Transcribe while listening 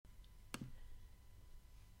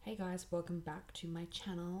Hey guys, welcome back to my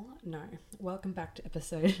channel. No, welcome back to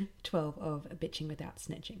episode 12 of Bitching Without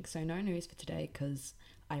Snitching. So no news for today because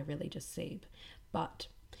I really just seed. But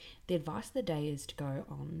the advice of the day is to go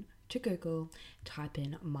on to Google, type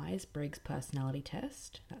in Myer Briggs personality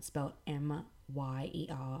test. That's spelled MYERBRIGGS.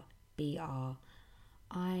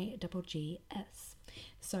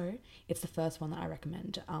 So it's the first one that I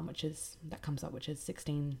recommend, which is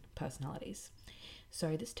 16 personalities.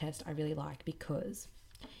 So this test I really like because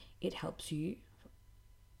it helps you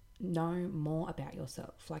know more about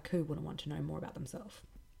yourself. Like, who wouldn't want to know more about themselves?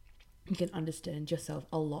 You can understand yourself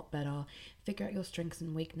a lot better, figure out your strengths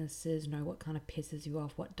and weaknesses, know what kind of pisses you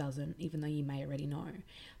off, what doesn't, even though you may already know.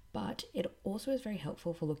 But it also is very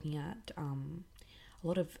helpful for looking at a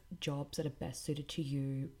lot of jobs that are best suited to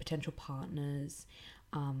you, potential partners,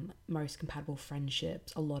 most compatible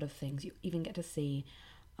friendships, a lot of things. You even get to see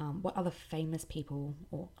what other famous people,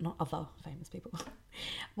 or not other famous people,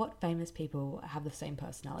 what famous people have the same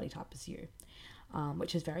personality type as you,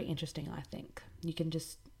 which is very interesting. I think you can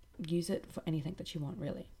just use it for anything that you want,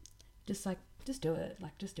 really. Just do it.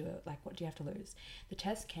 Like, what do you have to lose? The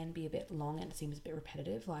test can be a bit long and it seems a bit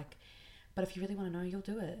repetitive, but if you really want to know, you'll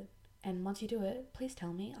do it. And once you do it, please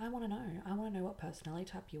tell me. I want to know what personality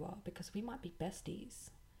type you are, because we might be besties,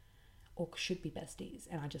 or should be besties,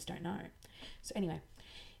 and I just don't know. So anyway,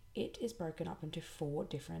 it is broken up into four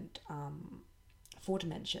dimensions.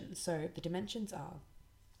 So the dimensions are: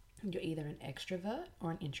 you're either an extrovert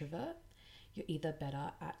or an introvert. You're either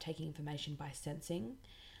better at taking information by sensing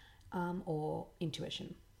or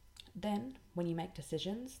intuition. Then when you make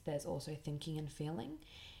decisions, there's also thinking and feeling,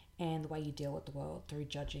 and the way you deal with the world through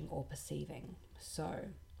judging or perceiving. So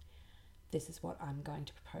this is what I'm going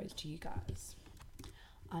to propose to you guys.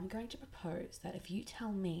 I'm going to propose that if you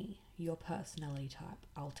tell me your personality type,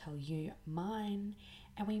 I'll tell you mine,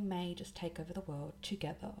 and we may just take over the world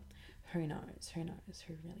together. Who knows? Who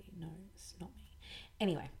really knows? Not me.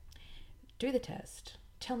 Anyway, do the test,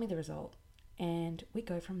 tell me the result, and we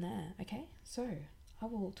go from there, okay? So I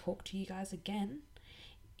will talk to you guys again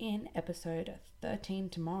in episode 13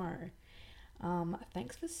 tomorrow.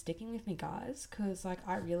 Thanks for sticking with me, guys, because the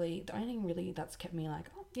only thing really that's kept me I'm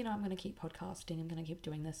going to keep podcasting, I'm going to keep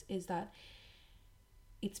doing this, is that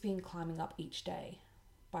it's been climbing up each day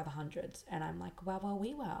by the hundreds, and I'm like,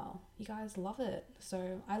 wow, you guys love it,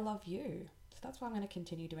 so I love you, so that's why I'm going to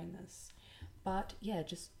continue doing this. But yeah,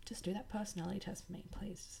 just do that personality test for me,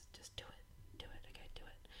 please. Just do it. Okay, do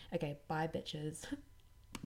it. Okay, bye, bitches.